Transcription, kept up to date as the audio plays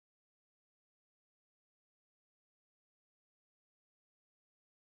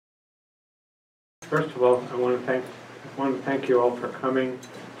First of all, I want to thank you all for coming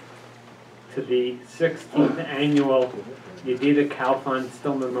to the 16th annual Yedida Kalfan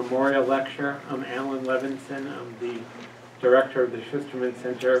Stillman Memorial Lecture. I'm Alan Levinson. I'm the director of the Schusterman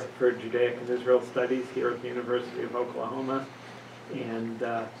Center for Judaic and Israel Studies here at the University of Oklahoma. And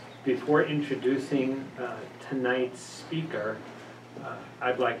before introducing tonight's speaker,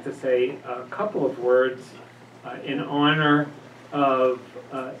 I'd like to say a couple of words in honor of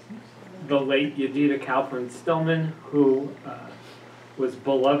the late Yedida Kalfan Stillman, who was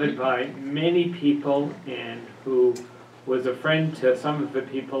beloved by many people and who was a friend to some of the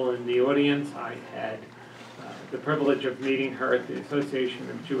people in the audience. I had the privilege of meeting her at the Association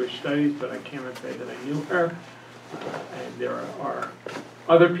of Jewish Studies, but I cannot say that I knew her. And there are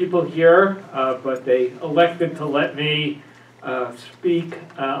other people here, but they elected to let me speak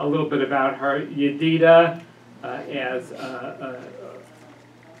a little bit about her. Yedida, as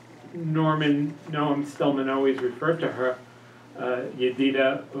Noam Stillman always referred to her,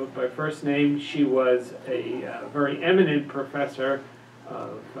 Yedida by first name. She was a very eminent professor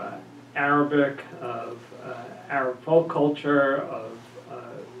of Arabic, of Arab folk culture, of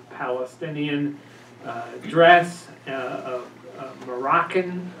Palestinian dress, of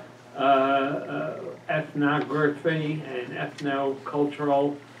Moroccan ethnography and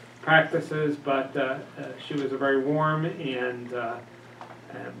ethno-cultural practices, but she was a very warm and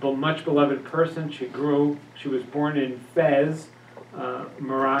much beloved person. She was born in Fez,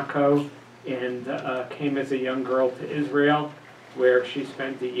 Morocco, and came as a young girl to Israel, where she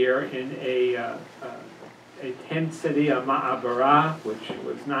spent a year in a tent city, a ma'abara, which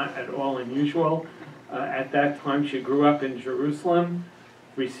was not at all unusual. At that time, she grew up in Jerusalem,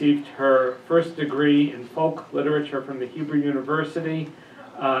 received her first degree in folk literature from the Hebrew University,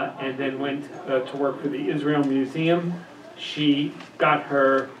 and then went to work for the Israel Museum. She got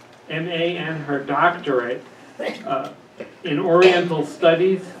her MA and her doctorate in Oriental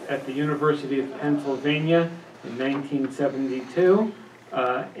Studies at the University of Pennsylvania in 1972,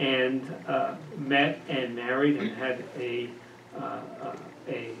 and met and married and had a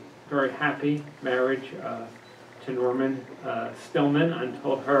very happy marriage to Norman Stillman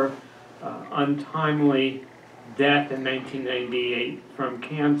until her untimely death in 1998 from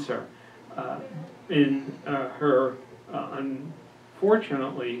cancer. In her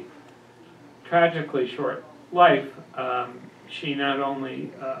unfortunately, tragically short life, she not only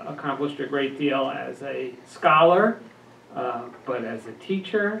accomplished a great deal as a scholar, but as a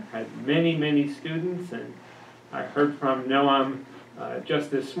teacher, had many, many students, and I heard from Noam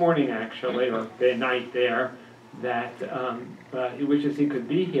just this morning, actually, or the night there, that he wishes he could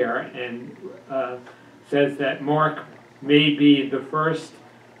be here, and says that Mark may be the first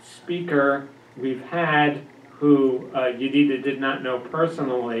speaker we've had who Yedida did not know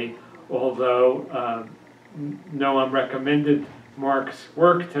personally, although Noam recommended Mark's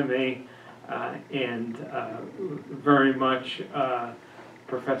work to me, and very much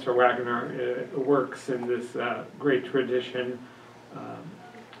Professor Wagner works in this great tradition,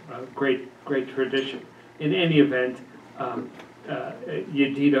 great tradition. In any event,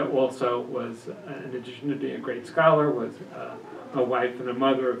 Yedida also was, in addition to being a great scholar, was a wife and a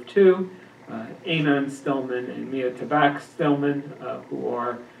mother of two, Einan Stillman and Mia Tabak Stillman, who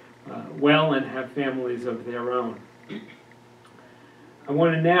are well and have families of their own. I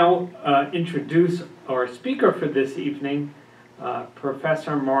want to now introduce our speaker for this evening,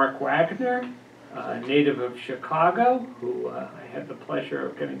 Professor Mark Wagner, native of Chicago, who I had the pleasure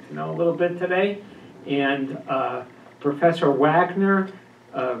of getting to know a little bit today. And Professor Wagner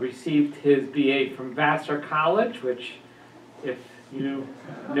received his BA from Vassar College, which, if you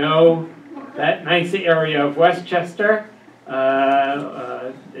know that nice area of Westchester,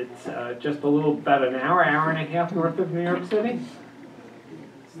 it's just a little, about an hour and a half north of New York City.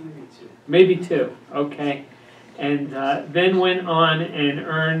 Maybe two, okay. And then went on and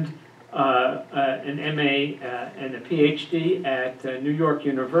earned an MA and a PhD at New York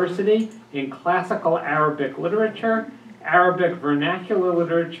University in classical Arabic literature, Arabic vernacular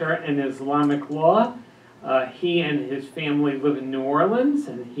literature, and Islamic law. He and his family live in New Orleans,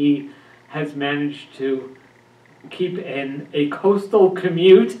 and he has managed to keep a coastal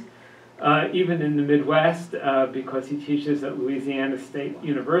commute, even in the Midwest, because he teaches at Louisiana State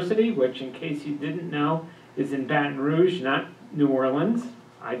University, which, in case you didn't know, is in Baton Rouge, not New Orleans.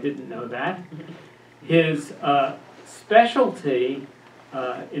 I didn't know that. His specialty,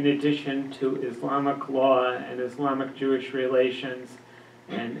 in addition to Islamic law and Islamic Jewish relations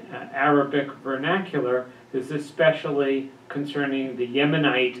and Arabic vernacular, is especially concerning the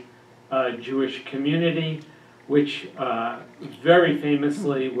Yemenite Jewish community, which very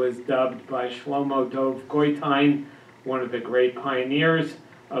famously was dubbed by Shlomo Dov Goitein, one of the great pioneers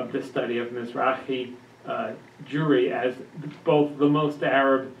of the study of Mizrahi Jewry, as both the most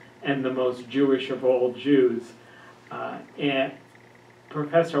Arab and the most Jewish of all Jews. And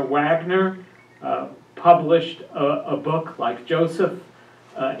Professor Wagner published a book like Joseph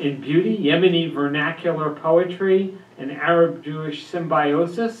in Beauty, Yemeni Vernacular Poetry, and Arab-Jewish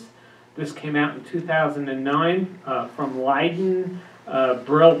Symbiosis. This came out in 2009 from Leiden,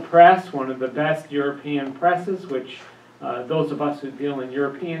 Brill Press, one of the best European presses, which those of us who deal in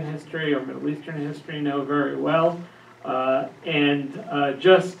European history or Middle Eastern history know very well.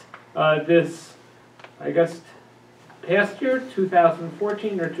 Just this, I guess, past year,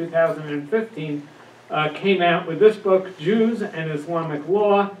 2014 or 2015, came out with this book, Jews and Islamic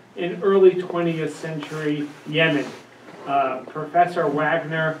Law in Early 20th Century Yemen. Professor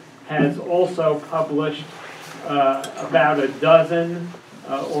Wagner has also published about a dozen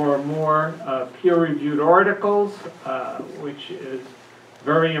or more peer-reviewed articles, which is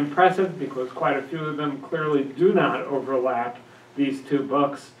very impressive because quite a few of them clearly do not overlap these two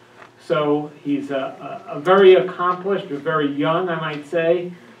books. So he's a very accomplished, very young, I might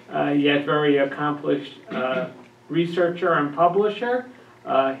say, yet very accomplished researcher and publisher.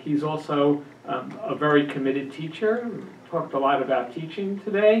 He's also a very committed teacher. We talked a lot about teaching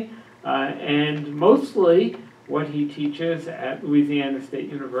today, and mostly what he teaches at Louisiana State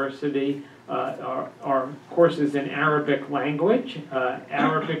University are courses in Arabic language,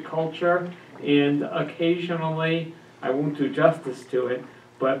 Arabic culture, and occasionally, I won't do justice to it,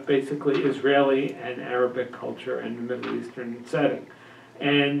 but basically Israeli and Arabic culture in the Middle Eastern setting.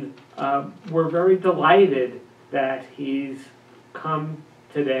 And we're very delighted that he's come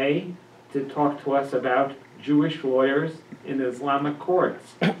today to talk to us about Jewish lawyers in Islamic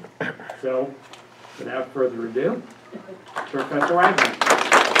courts. So, without further ado, Professor Wagner.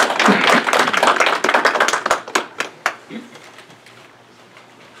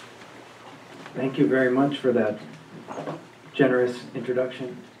 Thank you very much for that generous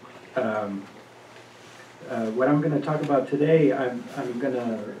introduction. What I'm going to talk about today, I'm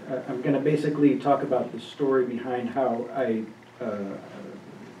going to basically talk about the story behind how I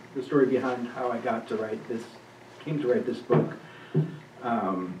got to write this, came to write this book.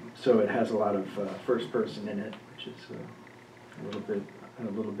 So it has a lot of first person in it, which is a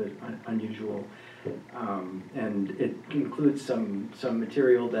little bit unusual, and it includes some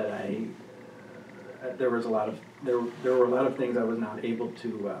material that there were a lot of things I was not able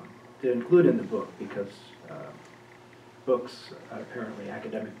to include in the book because books, apparently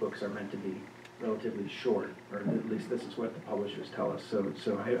academic books, are meant to be relatively short, or at least this is what the publishers tell us.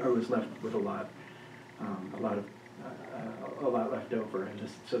 So I was left with a lot left over, and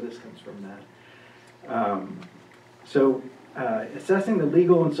this comes from that. Assessing the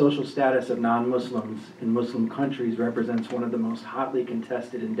legal and social status of non-Muslims in Muslim countries represents one of the most hotly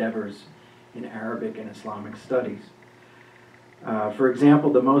contested endeavors in Arabic and Islamic studies. For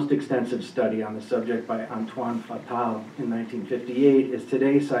example, the most extensive study on the subject by Antoine Fatal in 1958 is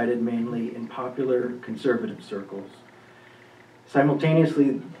today cited mainly in popular conservative circles.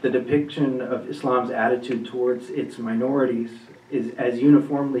 Simultaneously, the depiction of Islam's attitude towards its minorities is as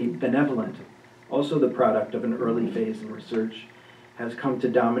uniformly benevolent, also the product of an early phase in research, has come to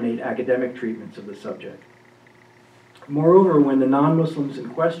dominate academic treatments of the subject. Moreover, when the non-Muslims in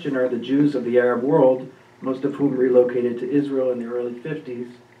question are the Jews of the Arab world, most of whom relocated to Israel in the early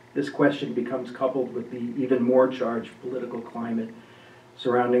 50s, this question becomes coupled with the even more charged political climate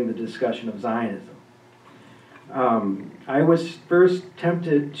surrounding the discussion of Zionism. I was first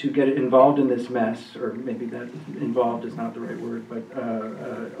tempted to get involved in this mess, or maybe that involved is not the right word, but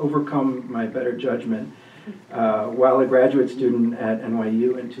overcome my better judgment while a graduate student at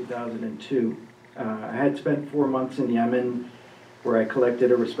NYU in 2002. I had spent 4 months in Yemen, where I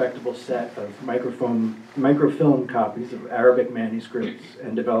collected a respectable set of microfilm copies of Arabic manuscripts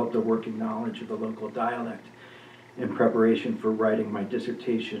and developed a working knowledge of the local dialect in preparation for writing my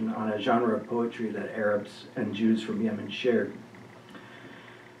dissertation on a genre of poetry that Arabs and Jews from Yemen shared.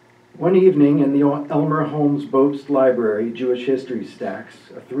 One evening in the Elmer Holmes Bobst Library Jewish History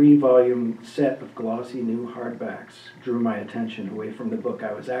Stacks, a 3-volume set of glossy new hardbacks drew my attention away from the book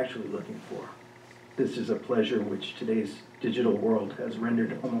I was actually looking for. This is a pleasure which today's digital world has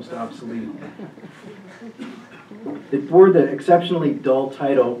rendered almost obsolete. It bore the exceptionally dull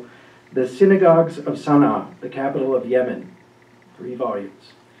title, The Synagogues of Sana'a, the capital of Yemen, 3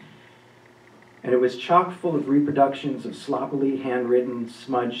 volumes. And it was chock full of reproductions of sloppily handwritten,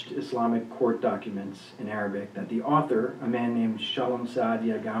 smudged Islamic court documents in Arabic that the author, a man named Shalom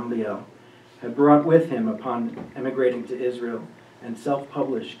Saadia Gamliel, had brought with him upon emigrating to Israel and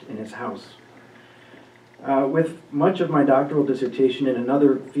self-published in his house. With much of my doctoral dissertation in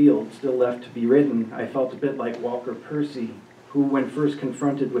another field still left to be written, I felt a bit like Walker Percy, who, when first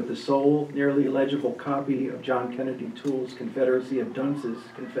confronted with the sole, nearly illegible copy of John Kennedy Toole's Confederacy of Dunces,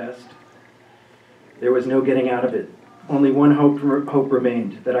 confessed, "There was no getting out of it. Only one hope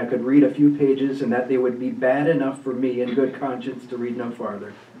remained, that I could read a few pages and that they would be bad enough for me in good conscience to read no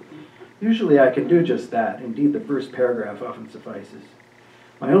farther. Usually I can do just that. Indeed, the first paragraph often suffices.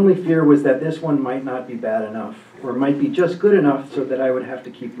 My only fear was that this one might not be bad enough, or might be just good enough so that I would have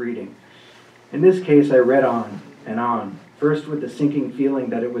to keep reading. In this case, I read on, first with the sinking feeling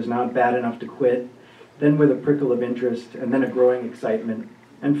that it was not bad enough to quit, then with a prickle of interest, and then a growing excitement,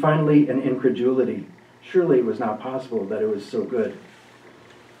 and finally an incredulity. Surely it was not possible that it was so good.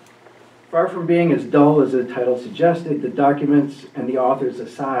 Far from being as dull as the title suggested, the documents and the author's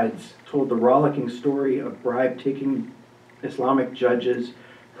asides told the rollicking story of bribe-taking Islamic judges,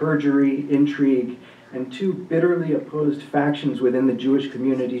 perjury, intrigue, and two bitterly opposed factions within the Jewish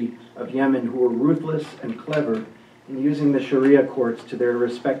community of Yemen who were ruthless and clever in using the Sharia courts to their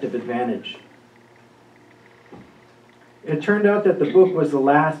respective advantage. It turned out that the book was the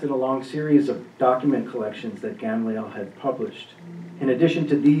last in a long series of document collections that Gamliel had published. In addition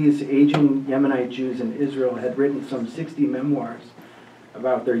to these, aging Yemenite Jews in Israel had written some 60 memoirs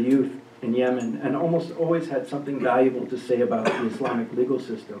about their youth in Yemen, and almost always had something valuable to say about the Islamic legal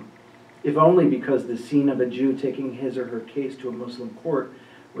system, if only because the scene of a Jew taking his or her case to a Muslim court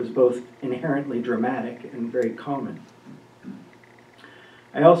was both inherently dramatic and very common.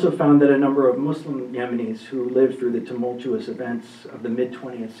 I also found that a number of Muslim Yemenis who lived through the tumultuous events of the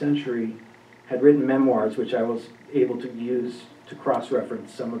mid-20th century had written memoirs which I was able to use to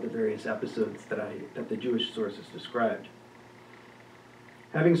cross-reference some of the various episodes that the Jewish sources described.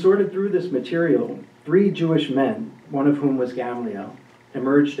 Having sorted through this material, 3 Jewish men, one of whom was Gamliel,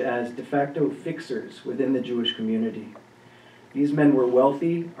 emerged as de facto fixers within the Jewish community. These men were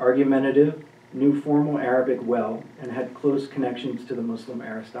wealthy, argumentative, knew formal Arabic well, and had close connections to the Muslim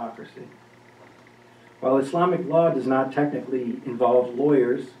aristocracy. While Islamic law does not technically involve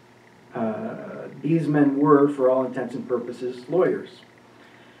lawyers, these men were, for all intents and purposes, lawyers.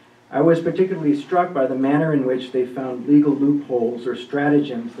 I was particularly struck by the manner in which they found legal loopholes or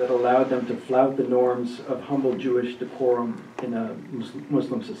stratagems that allowed them to flout the norms of humble Jewish decorum in a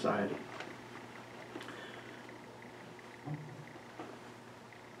Muslim society.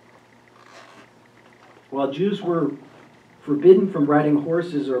 While Jews were forbidden from riding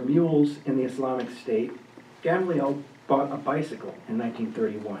horses or mules in the Islamic State, Gamliel bought a bicycle in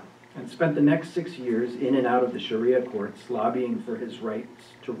 1931 and spent the next 6 years in and out of the Sharia courts lobbying for his rights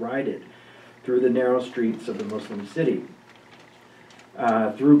to ride it through the narrow streets of the Muslim city.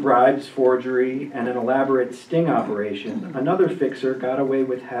 Through bribes, forgery, and an elaborate sting operation, another fixer got away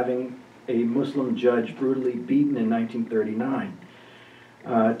with having a Muslim judge brutally beaten in 1939.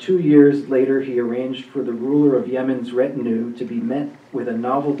 2 years later, he arranged for the ruler of Yemen's retinue to be met with a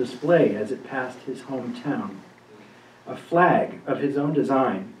novel display as it passed his hometown. A flag of his own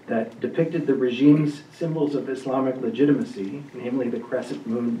design that depicted the regime's symbols of Islamic legitimacy, namely the crescent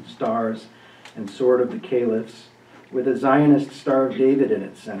moon, stars, and sword of the caliphs, with a Zionist Star of David in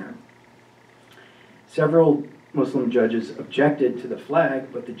its center. Several Muslim judges objected to the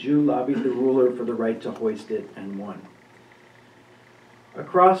flag, but the Jew lobbied the ruler for the right to hoist it and won.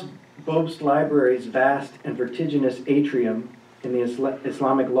 Across Bobst Library's vast and vertiginous atrium, in the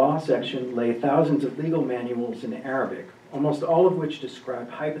Islamic law section lay thousands of legal manuals in Arabic, almost all of which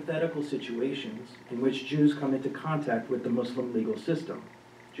describe hypothetical situations in which Jews come into contact with the Muslim legal system,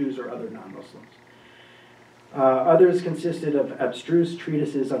 Jews or other non-Muslims. Others consisted of abstruse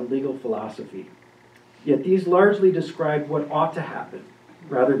treatises on legal philosophy. Yet these largely described what ought to happen,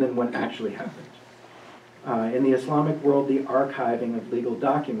 rather than what actually happened. In the Islamic world, the archiving of legal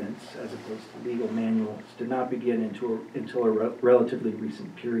documents, as opposed to legal manuals, did not begin until a relatively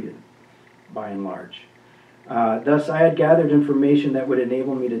recent period, by and large. Thus, I had gathered information that would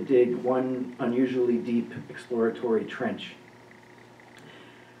enable me to dig one unusually deep exploratory trench.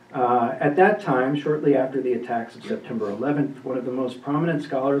 At that time, shortly after the attacks of September 11th, one of the most prominent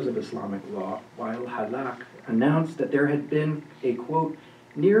scholars of Islamic law, Wael Halak, announced that there had been a, quote,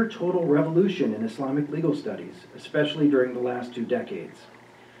 near total revolution in Islamic legal studies, especially during the last 2 decades,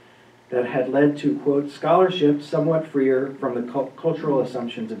 that had led to, quote, scholarship somewhat freer from the cultural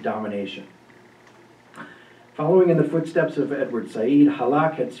assumptions of domination. Following in the footsteps of Edward Said,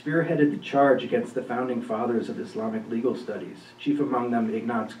 Halak had spearheaded the charge against the founding fathers of Islamic legal studies, chief among them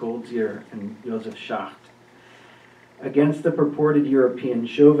Ignaz Goldziher and Joseph Schacht. Against the purported European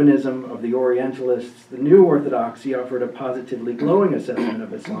chauvinism of the Orientalists, the new orthodoxy offered a positively glowing assessment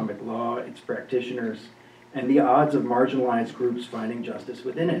of Islamic law, its practitioners, and the odds of marginalized groups finding justice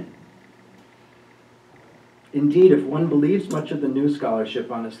within it. Indeed, if one believes much of the new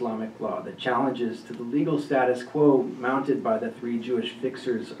scholarship on Islamic law, the challenges to the legal status quo mounted by the three Jewish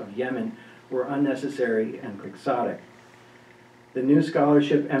fixers of Yemen were unnecessary and quixotic. The new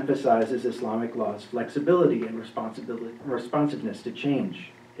scholarship emphasizes Islamic law's flexibility and responsiveness to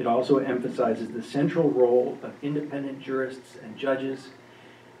change. It also emphasizes the central role of independent jurists and judges,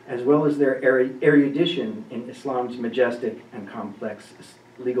 as well as their erudition in Islam's majestic and complex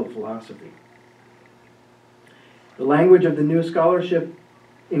legal philosophy. The language of the new scholarship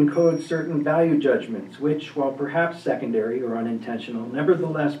encodes certain value judgments, which, while perhaps secondary or unintentional,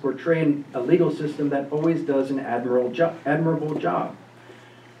 nevertheless portray a legal system that always does an admirable job.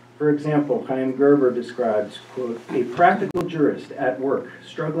 For example, Chaim Gerber describes, quote, a practical jurist at work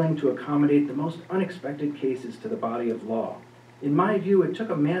struggling to accommodate the most unexpected cases to the body of law. In my view, it took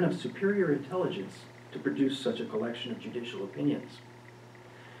a man of superior intelligence to produce such a collection of judicial opinions.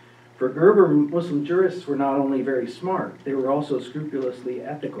 For Gerber, Muslim jurists were not only very smart, they were also scrupulously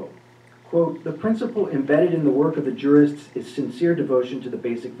ethical. Quote, the principle embedded in the work of the jurists is sincere devotion to the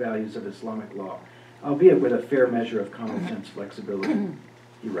basic values of Islamic law, albeit with a fair measure of common sense flexibility,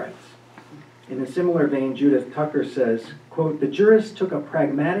 he writes. In a similar vein, Judith Tucker says, quote, the jurists took a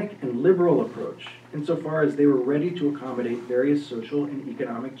pragmatic and liberal approach insofar as they were ready to accommodate various social and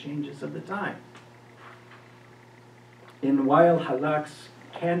economic changes of the time. In Wael Halak's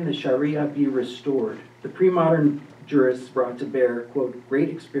Can the Sharia Be Restored? The pre-modern jurists brought to bear, quote, great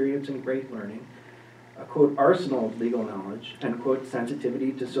experience and great learning, a, quote, arsenal of legal knowledge, and, quote,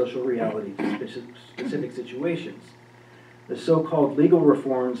 sensitivity to social reality to specific situations. The so-called legal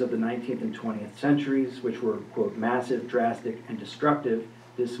reforms of the 19th and 20th centuries, which were, quote, massive, drastic, and destructive,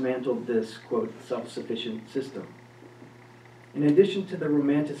 dismantled this, quote, self-sufficient system. In addition to the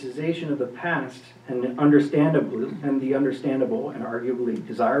romanticization of the past and the understandable and arguably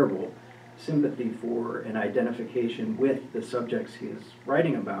desirable sympathy for and identification with the subjects he is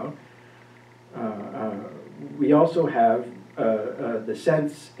writing about, we also have the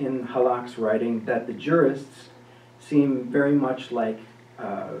sense in Halak's writing that the jurists seem very much like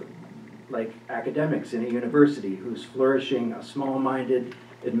academics in a university whose flourishing a small-minded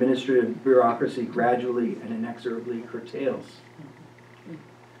administrative bureaucracy gradually and inexorably curtails.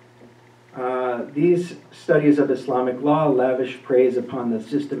 These studies of Islamic law lavish praise upon the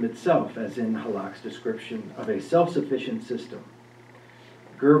system itself, as in Halak's description of a self-sufficient system.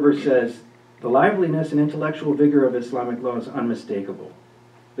 Gerber says, the liveliness and intellectual vigor of Islamic law is unmistakable.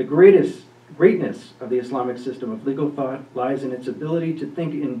 The greatness of the Islamic system of legal thought lies in its ability to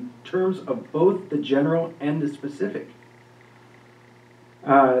think in terms of both the general and the specific.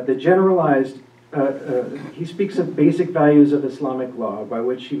 He speaks of basic values of Islamic law, by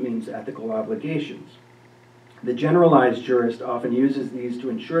which he means ethical obligations. The generalized jurist often uses these to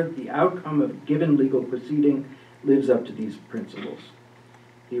ensure that the outcome of a given legal proceeding lives up to these principles.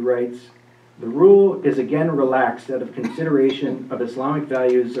 He writes, the rule is again relaxed out of consideration of Islamic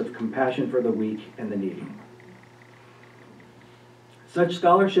values of compassion for the weak and the needy. Such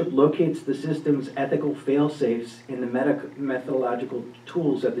scholarship locates the system's ethical fail-safes in the methodological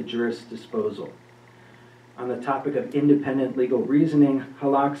tools at the jurist's disposal. On the topic of independent legal reasoning,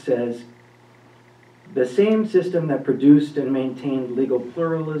 Halak says, the same system that produced and maintained legal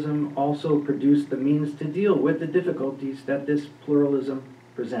pluralism also produced the means to deal with the difficulties that this pluralism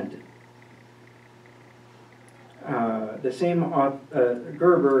presented. The same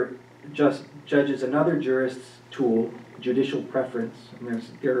Gerber just judges another jurist's tool, judicial preference. And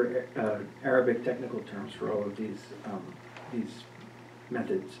there are Arabic technical terms for all of these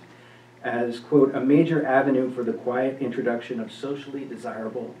methods, as, quote, a major avenue for the quiet introduction of socially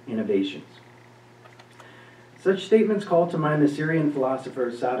desirable innovations. Such statements call to mind the Syrian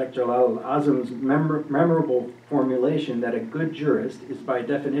philosopher Sadiq Jalal al-Azam's memorable formulation that a good jurist is by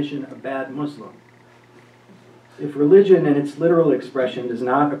definition a bad Muslim. If religion and its literal expression does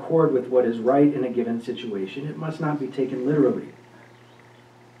not accord with what is right in a given situation, it must not be taken literally.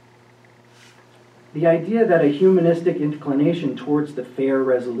 The idea that a humanistic inclination towards the fair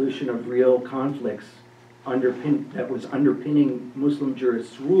resolution of real conflicts that was underpinning Muslim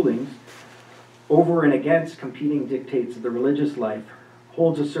jurists' rulings over and against competing dictates of the religious life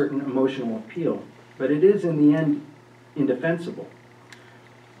holds a certain emotional appeal, but it is in the end indefensible.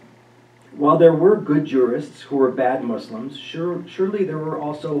 While there were good jurists who were bad Muslims, surely there were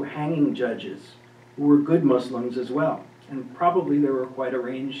also hanging judges who were good Muslims as well, and probably there were quite a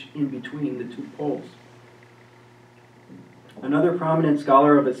range in between the two poles. Another prominent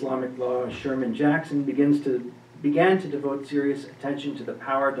scholar of Islamic law, Sherman Jackson, began to devote serious attention to the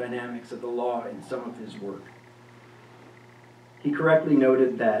power dynamics of the law in some of his work. He correctly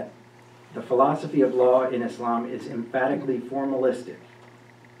noted that the philosophy of law in Islam is emphatically formalistic.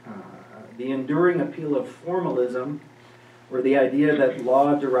 The enduring appeal of formalism, or the idea that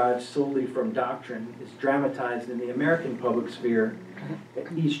law derives solely from doctrine, is dramatized in the American public sphere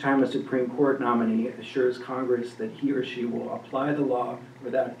each time a Supreme Court nominee assures Congress that he or she will apply the law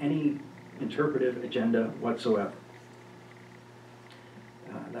without any interpretive agenda whatsoever.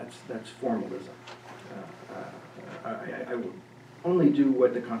 That's formalism. I will only do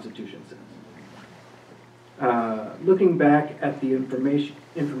what the Constitution says. Looking back at the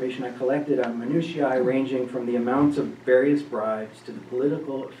information I collected on minutiae ranging from the amounts of various bribes to the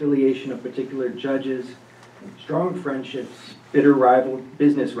political affiliation of particular judges, strong friendships, bitter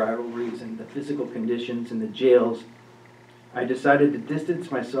business rivalries, and the physical conditions in the jails, I decided to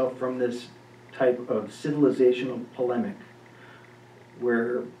distance myself from this type of civilizational polemic,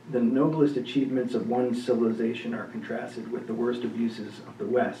 where the noblest achievements of one civilization are contrasted with the worst abuses of the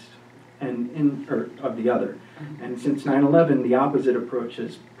West, or of the other. And since 9/11, the opposite approach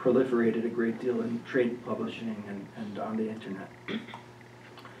has proliferated a great deal in trade publishing and on the internet.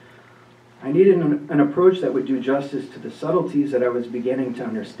 I needed an approach that would do justice to the subtleties that I was beginning to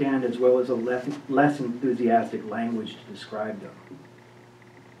understand, as well as a less enthusiastic language to describe them.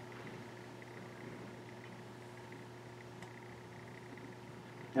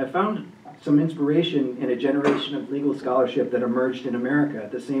 I found some inspiration in a generation of legal scholarship that emerged in America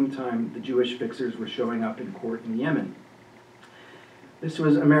at the same time the Jewish fixers were showing up in court in Yemen. This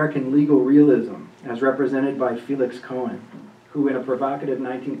was American legal realism, as represented by Felix Cohen, who in a provocative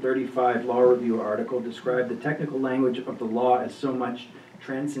 1935 Law Review article described the technical language of the law as so much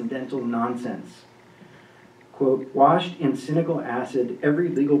transcendental nonsense. Quote, washed in cynical acid, every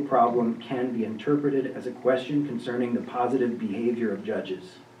legal problem can be interpreted as a question concerning the positive behavior of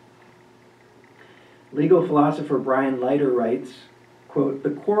judges. Legal philosopher Brian Leiter writes, quote,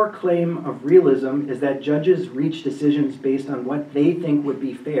 the core claim of realism is that judges reach decisions based on what they think would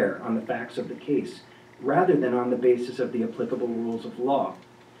be fair on the facts of the case, rather than on the basis of the applicable rules of law.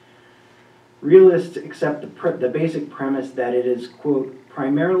 Realists accept the basic premise that it is, quote,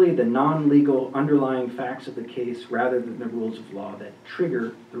 primarily the non-legal underlying facts of the case rather than the rules of law that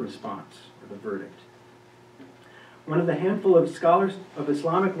trigger the response or the verdict. One of the handful of scholars of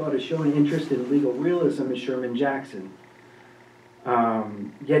Islamic law to show an interest in legal realism is Sherman Jackson.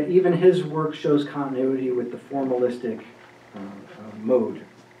 Yet even his work shows continuity with the formalistic mode.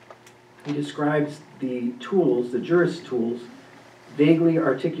 He describes the tools, the jurist tools, vaguely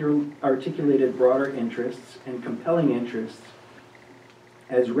articulated broader interests and compelling interests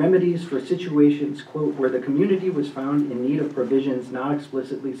as remedies for situations, quote, where the community was found in need of provisions not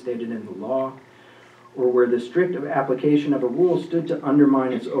explicitly stated in the law, or where the strict application of a rule stood to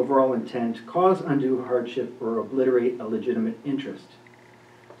undermine its overall intent, cause undue hardship, or obliterate a legitimate interest.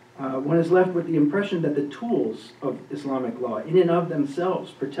 One is left with the impression that the tools of Islamic law, in and of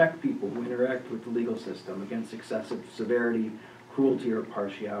themselves, protect people who interact with the legal system against excessive severity, cruelty, or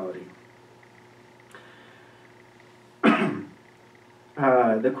partiality.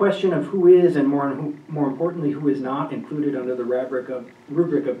 The question of who is, and more importantly, who is not included under the rubric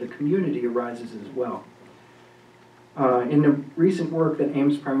of the community arises as well. In the recent work that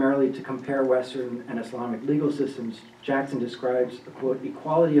aims primarily to compare Western and Islamic legal systems, Jackson describes a, quote,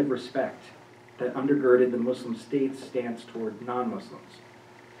 equality of respect that undergirded the Muslim state's stance toward non-Muslims.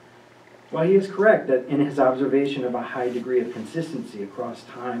 While he is correct that in his observation of a high degree of consistency across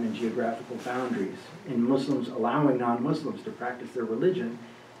time and geographical boundaries in Muslims allowing non-Muslims to practice their religion,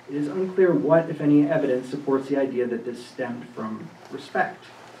 it is unclear what, if any, evidence supports the idea that this stemmed from respect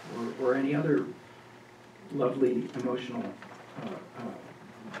or any other lovely emotional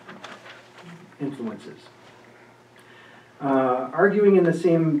influences. Arguing in the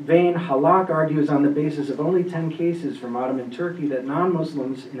same vein, Halak argues on the basis of only 10 cases from Ottoman Turkey that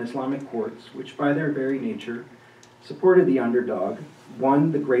non-Muslims in Islamic courts, which by their very nature supported the underdog,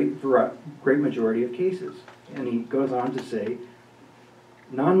 won the great majority of cases. And he goes on to say,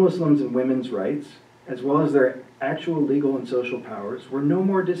 non-Muslims in women's rights, as well as their actual legal and social powers, were no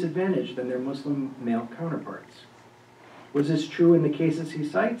more disadvantaged than their Muslim male counterparts. Was this true in the cases he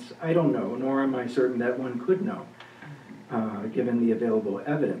cites? I don't know, nor am I certain that one could know, given the available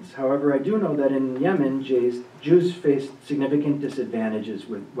evidence. However, I do know that in Yemen, Jews faced significant disadvantages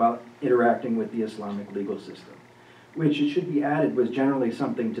while interacting with the Islamic legal system, which, it should be added, was generally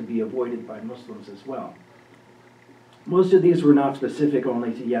something to be avoided by Muslims as well. Most of these were not specific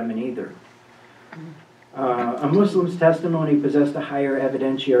only to Yemen either. A Muslim's testimony possessed a higher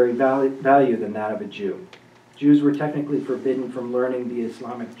evidentiary value than that of a Jew. Jews were technically forbidden from learning the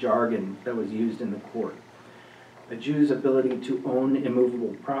Islamic jargon that was used in the court. A Jew's ability to own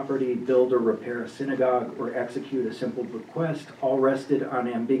immovable property, build or repair a synagogue, or execute a simple bequest all rested on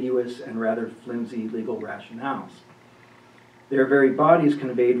ambiguous and rather flimsy legal rationales. Their very bodies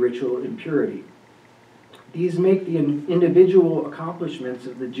conveyed ritual impurity. These make the individual accomplishments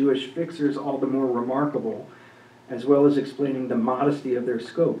of the Jewish fixers all the more remarkable, as well as explaining the modesty of their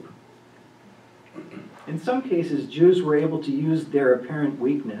scope. In some cases, Jews were able to use their apparent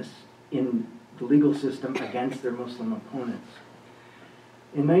weakness in the legal system against their Muslim opponents.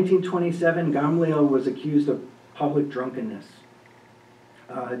 In 1927, Gamliel was accused of public drunkenness.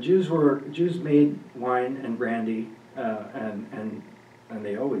 Jews made wine and brandy, and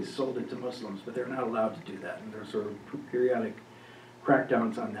they always sold it to Muslims, but they're not allowed to do that. And there were sort of periodic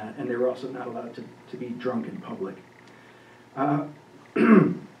crackdowns on that, and they were also not allowed to be drunk in public.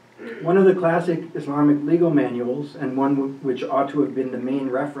 One of the classic Islamic legal manuals, and one which ought to have been the main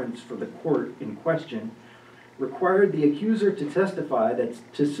reference for the court in question, required the accuser to testify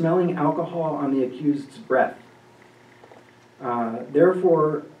to smelling alcohol on the accused's breath.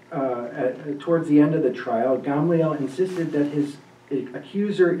 Therefore, towards the end of the trial, Gamliel insisted that his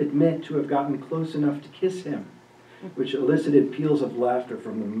accuser admit to have gotten close enough to kiss him, which elicited peals of laughter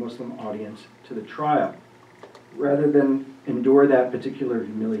from the Muslim audience to the trial. Rather than endure that particular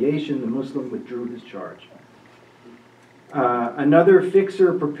humiliation, the Muslim withdrew his charge. Another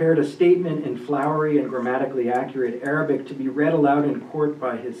fixer prepared a statement in flowery and grammatically accurate Arabic to be read aloud in court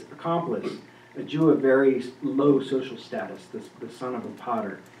by his accomplice, a Jew of very low social status, the son of a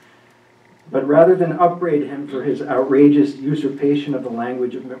potter. But rather than upbraid him for his outrageous usurpation of the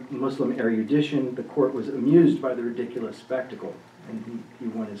language of Muslim erudition, the court was amused by the ridiculous spectacle, and he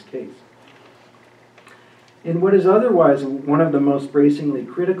won his case. In what is otherwise one of the most bracingly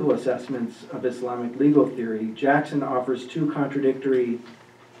critical assessments of Islamic legal theory, Jackson offers two contradictory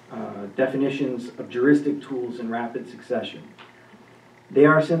definitions of juristic tools in rapid succession. They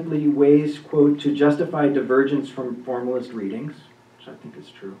are simply ways, quote, to justify divergence from formalist readings, which I think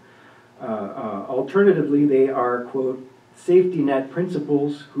is true. Alternatively, they are, quote, safety net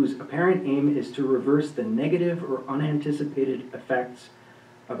principles whose apparent aim is to reverse the negative or unanticipated effects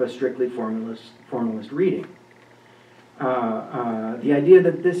of a strictly formalist reading. The idea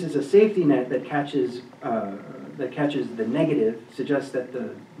that this is a safety net that catches the negative suggests that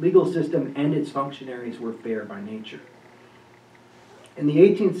the legal system and its functionaries were fair by nature. In the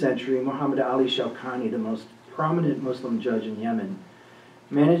 18th century, Muhammad Ali Shawkani, the most prominent Muslim judge in Yemen,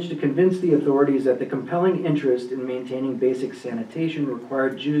 managed to convince the authorities that the compelling interest in maintaining basic sanitation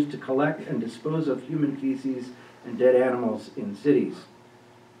required Jews to collect and dispose of human feces and dead animals in cities.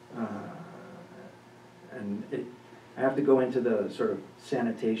 I have to go into the sort of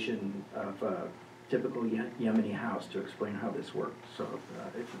sanitation of a typical Yemeni house to explain how this works. So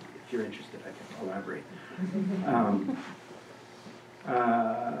if you're interested, I can elaborate.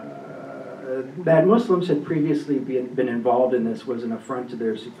 That Muslims had previously been involved in this was an affront to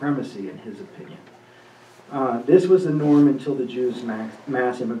their supremacy, in his opinion. This was the norm until the Jews'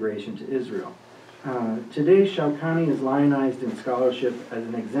 mass immigration to Israel. Today, Shawkani is lionized in scholarship as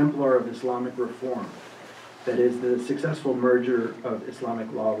an exemplar of Islamic reform, that is, the successful merger of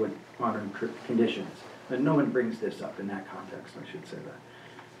Islamic law with modern conditions. But no one brings this up in that context, I should say that.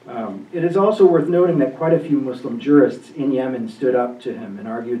 It is also worth noting that quite a few Muslim jurists in Yemen stood up to him and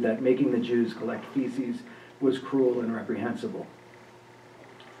argued that making the Jews collect feces was cruel and reprehensible.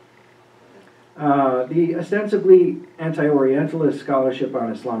 The ostensibly anti-Orientalist scholarship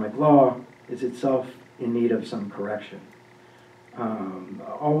on Islamic law is itself in need of some correction.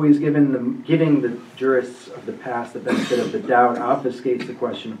 Always giving the jurists of the past the benefit of the doubt obfuscates the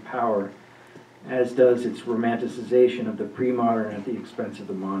question of power, as does its romanticization of the pre-modern at the expense of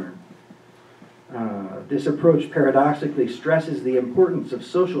the modern. This approach paradoxically stresses the importance of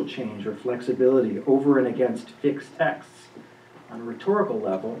social change or flexibility over and against fixed texts on a rhetorical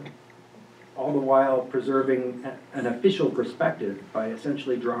level, all the while preserving an official perspective by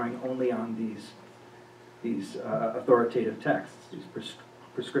essentially drawing only on these authoritative texts, these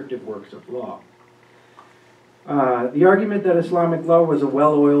prescriptive works of law. The argument that Islamic law was a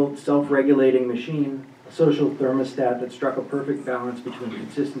well-oiled, self-regulating machine, a social thermostat that struck a perfect balance between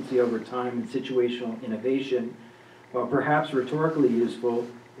consistency over time and situational innovation, while perhaps rhetorically useful,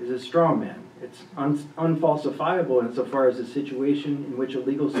 is a straw man. It's unfalsifiable insofar as a situation in which a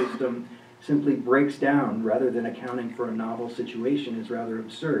legal system simply breaks down rather than accounting for a novel situation is rather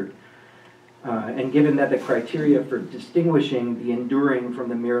absurd. And given that the criteria for distinguishing the enduring from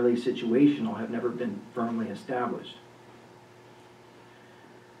the merely situational have never been firmly established.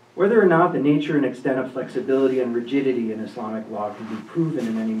 Whether or not the nature and extent of flexibility and rigidity in Islamic law can be proven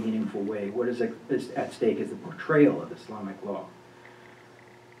in any meaningful way, what is at stake is the portrayal of Islamic law.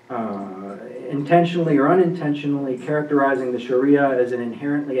 Intentionally or unintentionally characterizing the Sharia as an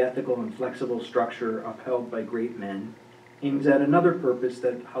inherently ethical and flexible structure upheld by great men aims at another purpose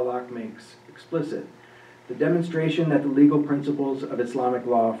that halak makes explicit: the demonstration that the legal principles of Islamic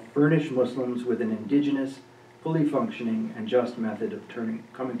law furnish Muslims with an indigenous, fully functioning, and just method of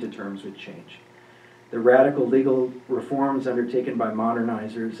coming to terms with change. The radical legal reforms undertaken by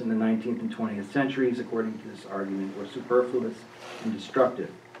modernizers in the 19th and 20th centuries, according to this argument, were superfluous and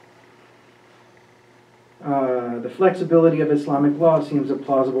destructive. The flexibility of Islamic law seems a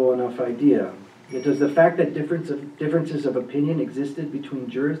plausible enough idea. Yet does the fact that differences of opinion existed between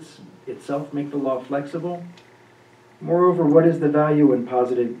jurists itself make the law flexible? Moreover, what is the value in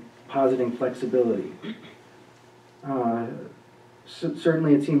positing flexibility?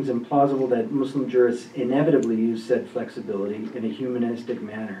 Certainly it seems implausible that Muslim jurists inevitably use said flexibility in a humanistic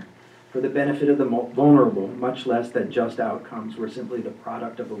manner for the benefit of the vulnerable, much less that just outcomes were simply the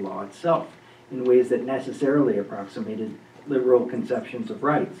product of the law itself in ways that necessarily approximated liberal conceptions of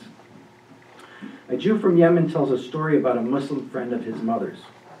rights. A Jew from Yemen tells a story about a Muslim friend of his mother's.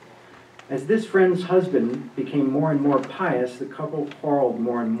 As this friend's husband became more and more pious, the couple quarreled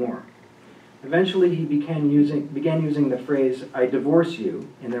more and more. Eventually, he began using the phrase, "I divorce you,"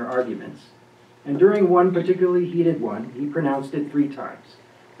 in their arguments. And during one particularly heated one, he pronounced it 3 times,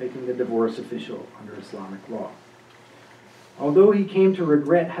 making the divorce official under Islamic law. Although he came to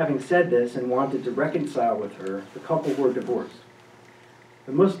regret having said this and wanted to reconcile with her, the couple were divorced.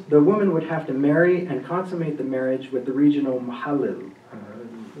 The woman would have to marry and consummate the marriage with the regional muhallil,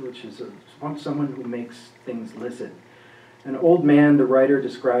 which is someone who makes things licit. An old man the writer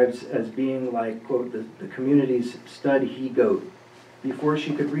describes as being like, quote, the community's stud he-goat, before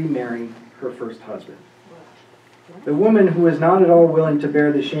she could remarry her first husband. The woman, who was not at all willing to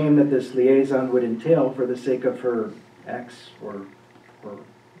bear the shame that this liaison would entail for the sake of her ex or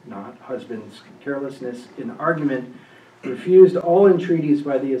not husband's carelessness in argument, refused all entreaties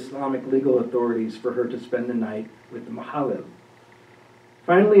by the Islamic legal authorities for her to spend the night with the muhallil.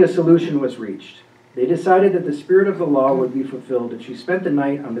 Finally, a solution was reached. They decided that the spirit of the law would be fulfilled if she spent the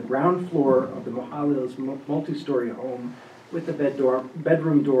night on the ground floor of the muhallil's multi-story home with the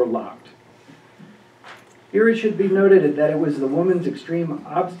bedroom door locked. Here it should be noted that it was the woman's extreme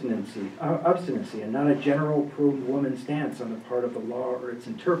obstinacy and not a general pro-woman stance on the part of the law or its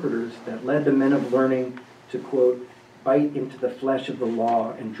interpreters that led the men of learning to, quote, bite into the flesh of the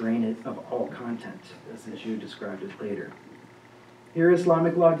law and drain it of all content, as the Jew described it later. Here,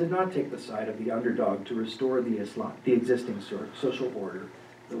 Islamic law did not take the side of the underdog to restore the existing social order.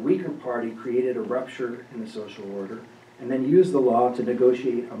 The weaker party created a rupture in the social order and then used the law to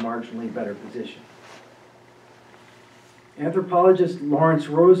negotiate a marginally better position. Anthropologist Lawrence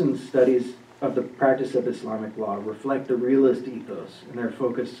Rosen's studies of the practice of Islamic law reflect the realist ethos in their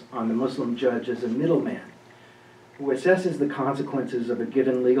focus on the Muslim judge as a middleman who assesses the consequences of a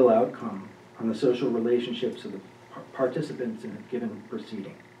given legal outcome on the social relationships of the participants in a given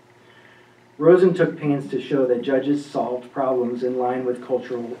proceeding. Rosen took pains to show that judges solved problems in line with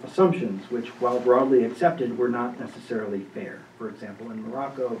cultural assumptions, which, while broadly accepted, were not necessarily fair. For example, in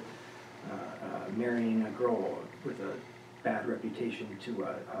Morocco, marrying a girl with a bad reputation to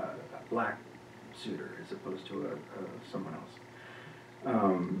a black suitor as opposed to someone else.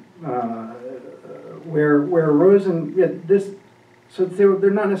 Where Rosen, so they're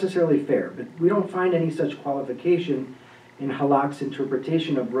not necessarily fair, but we don't find any such qualification in Halak's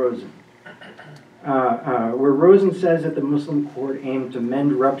interpretation of Rosen. Where Rosen says that the Muslim court aimed to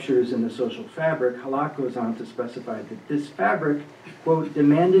mend ruptures in the social fabric, Halak goes on to specify that this fabric, quote,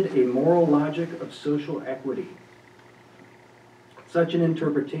 demanded a moral logic of social equity. Such an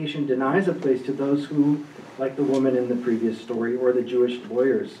interpretation denies a place to those who, like the woman in the previous story or the Jewish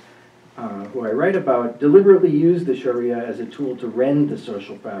lawyers who I write about, deliberately use the Sharia as a tool to rend the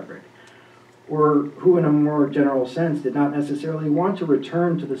social fabric, or who in a more general sense did not necessarily want to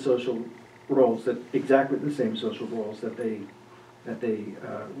return to the social roles, that exactly the same social roles that they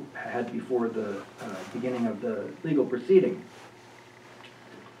had before the beginning of the legal proceeding.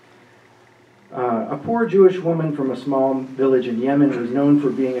 A poor Jewish woman from a small village in Yemen was known for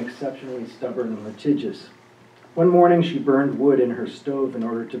being exceptionally stubborn and litigious. One morning she burned wood in her stove in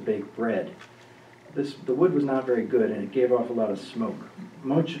order to bake bread. The wood was not very good and it gave off a lot of smoke,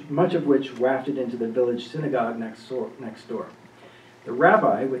 much of which wafted into the village synagogue next door. The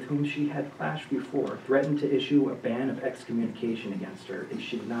rabbi, with whom she had clashed before, threatened to issue a ban of excommunication against her if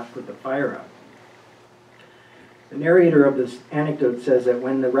she did not put the fire out. The narrator of this anecdote says that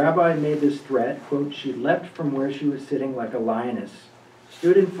when the rabbi made this threat, quote, she leapt from where she was sitting like a lioness,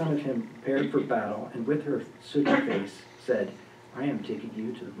 stood in front of him prepared for battle, and with her sooty face said, I am taking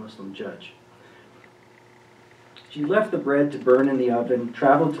you to the Muslim judge. She left the bread to burn in the oven,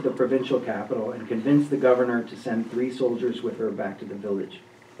 traveled to the provincial capital, and convinced the governor to send 3 soldiers with her back to the village.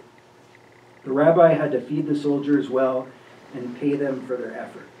 The rabbi had to feed the soldiers well and pay them for their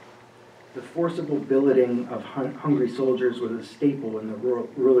effort. The forcible billeting of hungry soldiers was a staple in the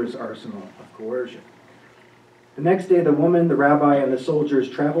ruler's arsenal of coercion. The next day, the woman, the rabbi, and the soldiers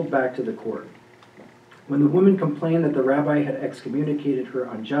traveled back to the court. When the woman complained that the rabbi had excommunicated her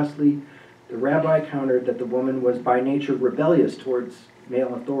unjustly, the rabbi countered that the woman was by nature rebellious towards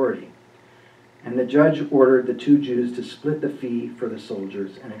male authority, and the judge ordered the 2 Jews to split the fee for the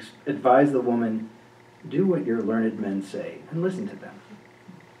soldiers and advised the woman, do what your learned men say and listen to them.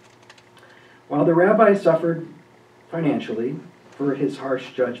 While the rabbi suffered financially for his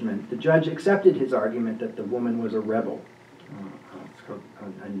harsh judgment, the judge accepted his argument that the woman was a rebel. It's called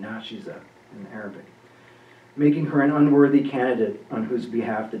a nashiza in Arabic, making her an unworthy candidate on whose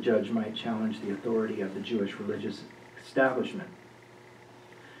behalf the judge might challenge the authority of the Jewish religious establishment.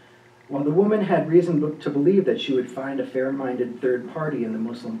 While the woman had reason to believe that she would find a fair-minded third party in the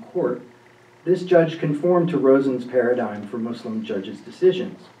Muslim court, this judge conformed to Rosen's paradigm for Muslim judges'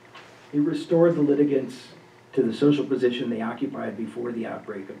 decisions. He restored the litigants to the social position they occupied before the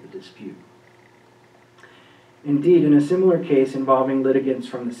outbreak of the dispute. Indeed, in a similar case involving litigants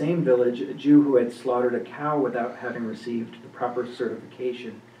from the same village, a Jew who had slaughtered a cow without having received the proper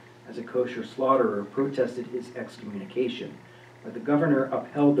certification as a kosher slaughterer protested his excommunication, but the governor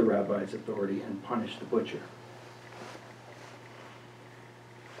upheld the rabbi's authority and punished the butcher.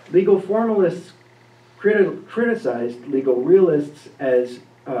 Legal formalists criticized legal realists as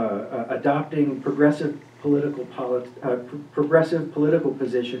adopting progressive political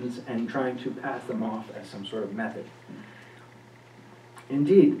positions and trying to pass them off as some sort of method.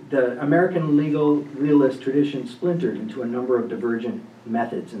 Indeed, the American legal realist tradition splintered into a number of divergent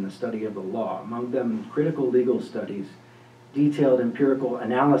methods in the study of the law, among them critical legal studies, detailed empirical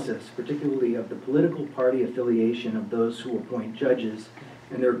analysis, particularly of the political party affiliation of those who appoint judges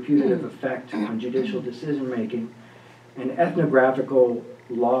and their putative effect on judicial decision-making, and ethnographical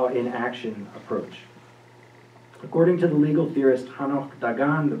law in action approach. According to the legal theorist Hanoch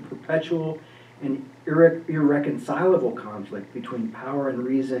Dagan, the perpetual and irreconcilable conflict between power and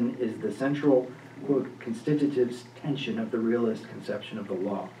reason is the central, quote, constitutive tension of the realist conception of the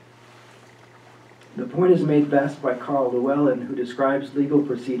law. The point is made best by Carl Llewellyn, who describes legal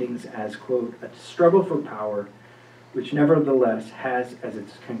proceedings as, quote, a struggle for power, which nevertheless has as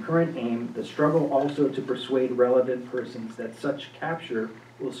its concurrent aim the struggle also to persuade relevant persons that such capture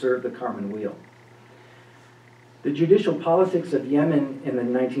will serve the common weal. The judicial politics of Yemen in the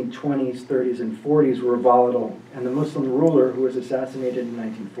 1920s, 30s, and 40s were volatile, and the Muslim ruler who was assassinated in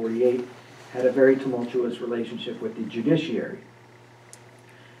 1948 had a very tumultuous relationship with the judiciary.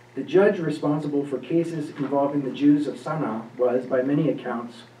 The judge responsible for cases involving the Jews of Sana'a was, by many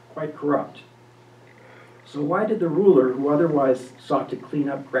accounts, quite corrupt. So why did the ruler, who otherwise sought to clean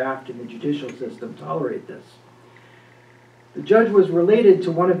up graft in the judicial system, tolerate this? The judge was related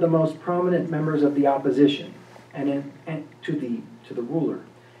to one of the most prominent members of the opposition, and to the ruler.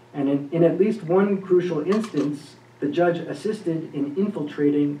 And in at least one crucial instance, the judge assisted in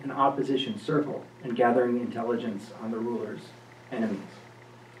infiltrating an opposition circle and gathering intelligence on the ruler's enemies.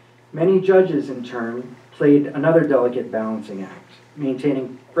 Many judges, in turn, played another delicate balancing act,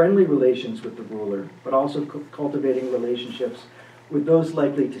 maintaining friendly relations with the ruler, but also cultivating relationships with those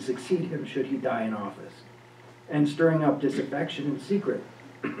likely to succeed him should he die in office, and stirring up disaffection in secret.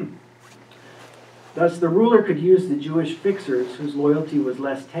 Thus, the ruler could use the Jewish fixers, whose loyalty was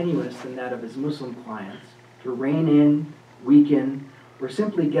less tenuous than that of his Muslim clients, to rein in, weaken, or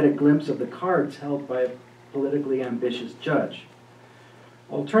simply get a glimpse of the cards held by a politically ambitious judge.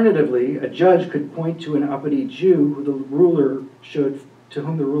 Alternatively, a judge could point to an uppity Jew to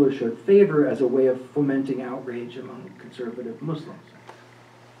whom the ruler showed favor as a way of fomenting outrage among conservative Muslims.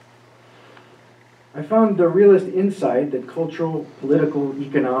 I found the realist insight that cultural, political,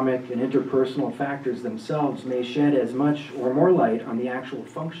 economic, and interpersonal factors themselves may shed as much or more light on the actual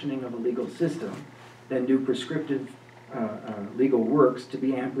functioning of a legal system than do prescriptive legal works to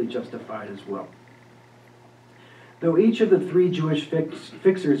be amply justified as well. Though each of the 3 Jewish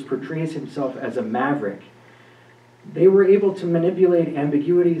fixers portrays himself as a maverick, they were able to manipulate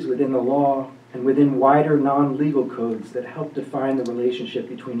ambiguities within the law, and within wider non-legal codes that help define the relationship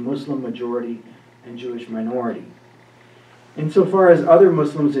between Muslim majority and Jewish minority. Insofar as other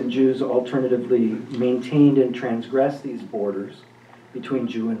Muslims and Jews alternatively maintained and transgressed these borders between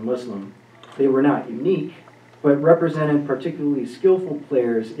Jew and Muslim, they were not unique, but represented particularly skillful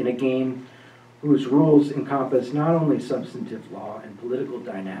players in a game whose rules encompass not only substantive law and political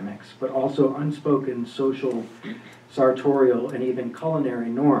dynamics, but also unspoken social, sartorial, and even culinary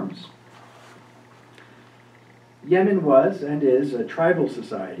norms. Yemen was and is a tribal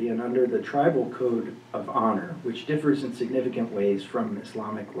society, and under the tribal code of honor, which differs in significant ways from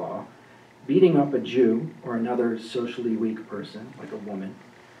Islamic law, beating up a Jew or another socially weak person, like a woman,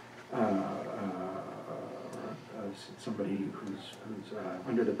 somebody who's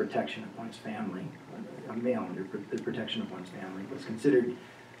under the protection of one's family, a male under the protection of one's family, was considered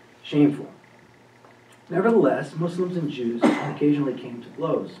shameful. Nevertheless, Muslims and Jews occasionally came to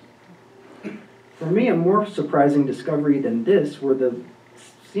blows. For me, a more surprising discovery than this were the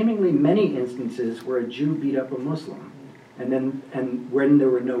seemingly many instances where a Jew beat up a Muslim, and when there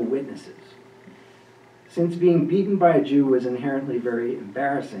were no witnesses. Since being beaten by a Jew was inherently very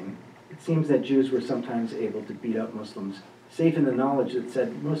embarrassing, it seems that Jews were sometimes able to beat up Muslims, safe in the knowledge that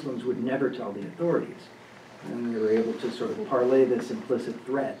said Muslims would never tell the authorities. And they were able to sort of parlay this implicit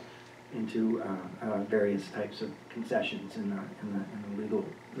threat into various types of concessions in the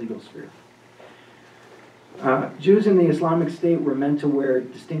legal sphere. Jews in the Islamic State were meant to wear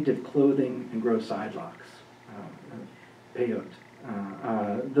distinctive clothing and grow side locks, peyot.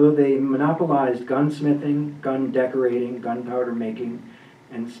 Though they monopolized gunsmithing, gun decorating, gunpowder making,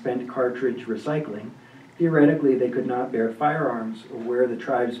 and spent cartridge recycling, theoretically they could not bear firearms or wear the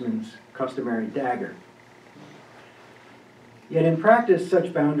tribesman's customary dagger. Yet in practice,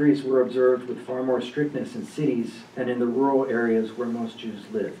 such boundaries were observed with far more strictness in cities than in the rural areas where most Jews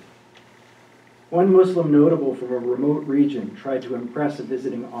lived. One Muslim notable from a remote region tried to impress a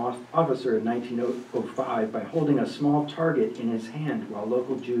visiting officer in 1905 by holding a small target in his hand while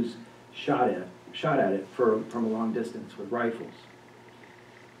local Jews shot at it from a long distance with rifles.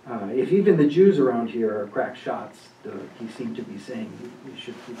 If even the Jews around here are crack shots, he seemed to be saying,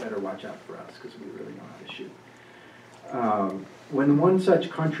 you better watch out for us because we really know how to shoot. When one such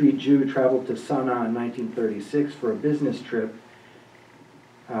country Jew traveled to Sana'a in 1936 for a business trip,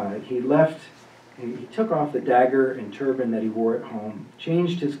 he took off the dagger and turban that he wore at home,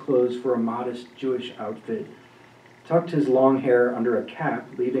 changed his clothes for a modest Jewish outfit, tucked his long hair under a cap,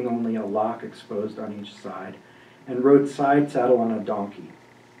 leaving only a lock exposed on each side, and rode side saddle on a donkey.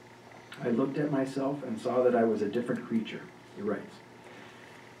 I looked at myself and saw that I was a different creature, he writes.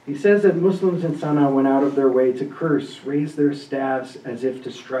 He says that Muslims in Sana'a went out of their way to curse, raise their staffs as if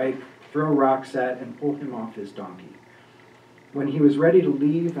to strike, throw rocks at, and pull him off his donkey. When he was ready to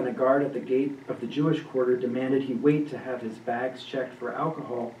leave and a guard at the gate of the Jewish quarter demanded he wait to have his bags checked for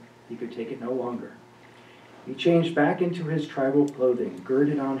alcohol, he could take it no longer. He changed back into his tribal clothing,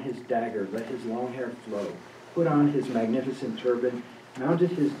 girded on his dagger, let his long hair flow, put on his magnificent turban,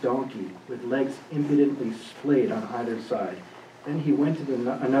 mounted his donkey with legs impudently splayed on either side. Then he went to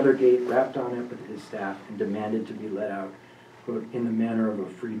another gate, rapped on it with his staff, and demanded to be let out, quote, in the manner of a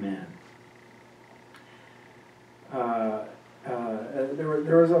free man. There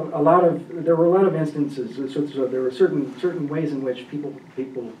were a lot of instances. So there were certain ways in which people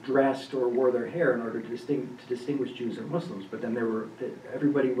dressed or wore their hair in order to distinguish Jews and Muslims. But then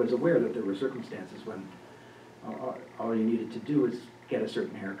everybody was aware that there were circumstances when all you needed to do was get a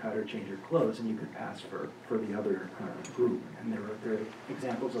certain haircut or change your clothes, and you could pass for the other group. And there are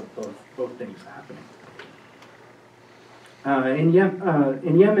examples of both things happening. In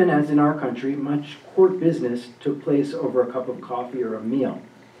Yemen, as in our country, much court business took place over a cup of coffee or a meal.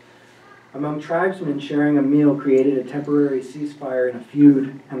 Among tribesmen, sharing a meal created a temporary ceasefire in a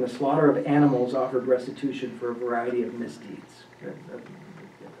feud, and the slaughter of animals offered restitution for a variety of misdeeds,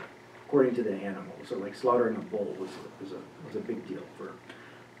 according to the animal. So, like slaughtering a bull was a big deal for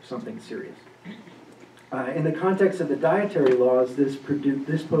something serious. In the context of the dietary laws, this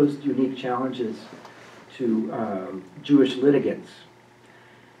posed unique challenges to Jewish litigants.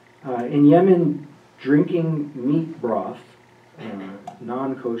 In Yemen, drinking meat broth,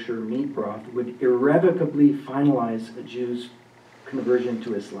 non-kosher meat broth, would irrevocably finalize a Jew's conversion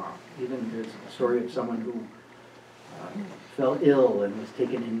to Islam. Even there's a story of someone who fell ill and was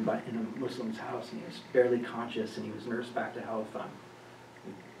taken in a Muslim's house, and he was barely conscious, and he was nursed back to health on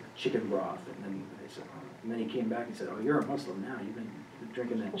chicken broth. And then they said, and then he came back and said, "Oh, you're a Muslim now. You've been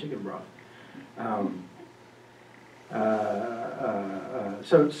drinking that chicken broth."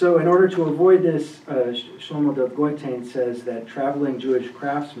 So in order to avoid this, Shlomo Dov Goitein says that traveling Jewish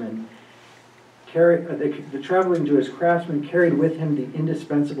craftsmen the traveling Jewish craftsman carried with him the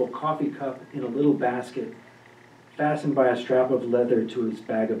indispensable coffee cup in a little basket fastened by a strap of leather to his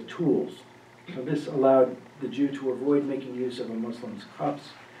bag of tools. So this allowed the Jew to avoid making use of a Muslim's cups,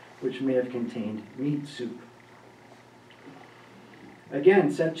 which may have contained meat soup.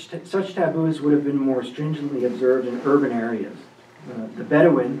 Again, such taboos would have been more stringently observed in urban areas. The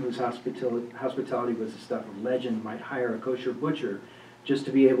Bedouin, whose hospitality was the stuff of legend, might hire a kosher butcher just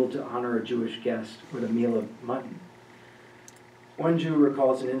to be able to honor a Jewish guest with a meal of mutton. One Jew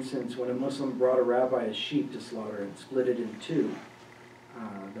recalls an instance when a Muslim brought a rabbi a sheep to slaughter and split it in two.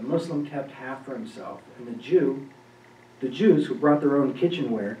 The Muslim kept half for himself, and the Jews who brought their own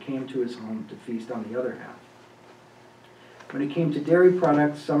kitchenware came to his home to feast on the other half. When it came to dairy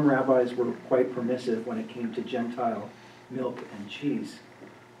products, some rabbis were quite permissive when it came to Gentile milk and cheese.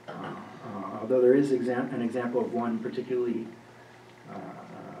 Although there is an example of one particularly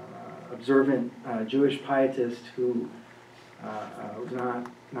observant Jewish pietist who was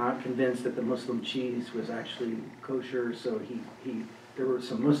not convinced that the Muslim cheese was actually kosher, so there were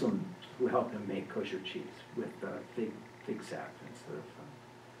some Muslims who helped him make kosher cheese with fig sap instead of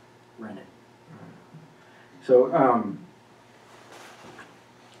rennet.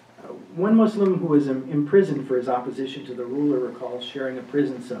 One Muslim who was imprisoned for his opposition to the ruler recalls sharing a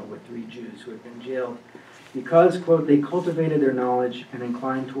prison cell with 3 Jews who had been jailed because, quote, they cultivated their knowledge and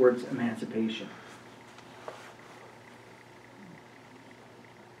inclined towards emancipation.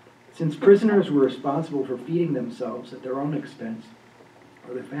 Since prisoners were responsible for feeding themselves at their own expense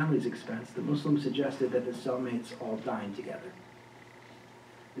or their family's expense, the Muslims suggested that the cellmates all dine together.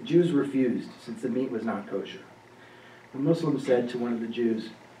 The Jews refused, since the meat was not kosher. The Muslim said to one of the Jews,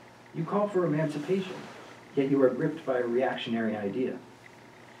 "You call for emancipation, yet you are gripped by a reactionary idea.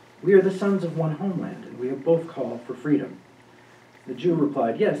 We are the sons of one homeland, and we have both called for freedom." The Jew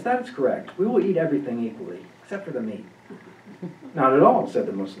replied, "Yes, that is correct. We will eat everything equally, except for the meat." "Not at all," said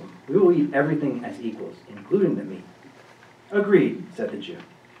the Muslim. "We will eat everything as equals, including the meat." "Agreed," said the Jew.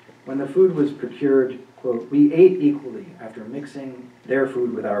 When the food was procured, quote, "we ate equally after mixing their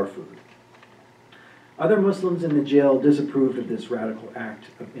food with our food." Other Muslims in the jail disapproved of this radical act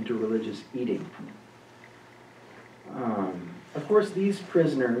of interreligious eating. Of course, these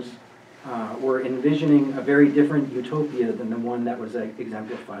prisoners were envisioning a very different utopia than the one that was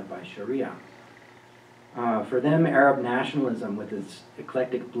exemplified by Sharia. For them, Arab nationalism, with its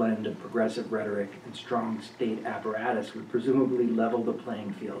eclectic blend of progressive rhetoric and strong state apparatus, would presumably level the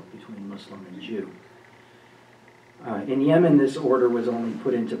playing field between Muslim and Jew. In Yemen, this order was only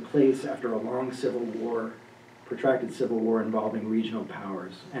put into place after a long protracted civil war involving regional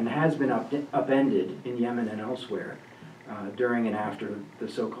powers, and has been upended in Yemen and elsewhere during and after the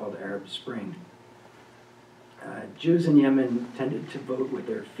so-called Arab Spring. Jews in Yemen tended to vote with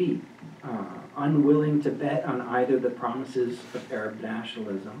their feet, unwilling to bet on either the promises of Arab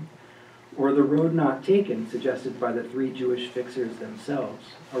nationalism or the road not taken suggested by the 3 Jewish fixers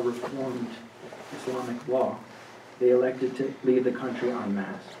themselves, a reformed Islamic law. They elected to leave the country en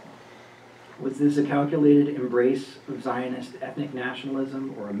masse. Was this a calculated embrace of Zionist ethnic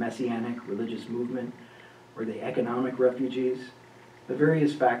nationalism or a messianic religious movement? Were they economic refugees? The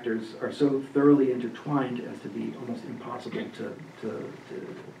various factors are so thoroughly intertwined as to be almost impossible to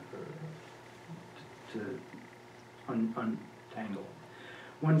untangle.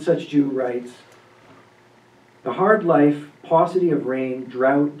 One such Jew writes, "The hard life, paucity of rain,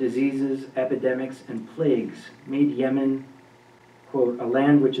 drought, diseases, epidemics, and plagues made Yemen, quote, a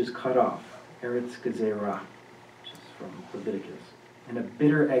land which is cut off, Eretz Gezerah," which is from Leviticus, and a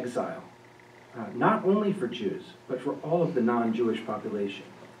bitter exile, not only for Jews, but for all of the non-Jewish population.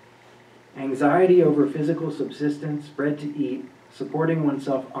 Anxiety over physical subsistence, bread to eat, supporting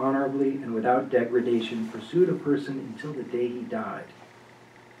oneself honorably and without degradation, pursued a person until the day he died.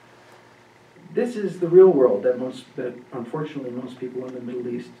 This is the real world that unfortunately most people in the Middle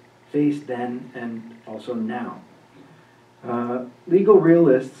East faced then and also now. Legal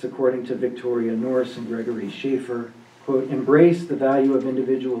realists, according to Victoria Norse and Gregory Schaefer, quote, embrace the value of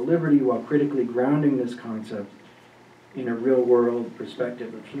individual liberty while critically grounding this concept in a real-world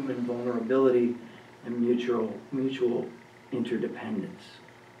perspective of human vulnerability and mutual interdependence.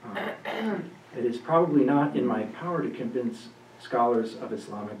 It is probably not in my power to convince scholars of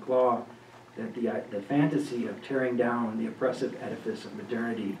Islamic law that the fantasy of tearing down the oppressive edifice of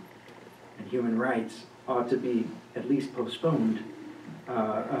modernity and human rights ought to be at least postponed,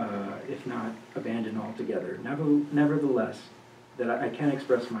 if not abandoned altogether. Nevertheless, that I can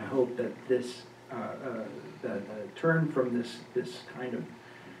express my hope that this that turn from this kind of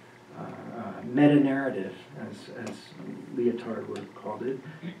meta-narrative, as Leotard would have called it,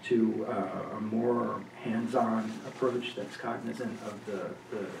 to a more hands-on approach that's cognizant of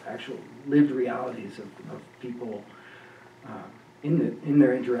the actual lived realities of people in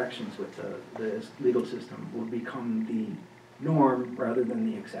their interactions with the legal system will become the norm rather than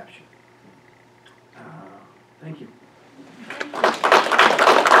the exception. Thank you.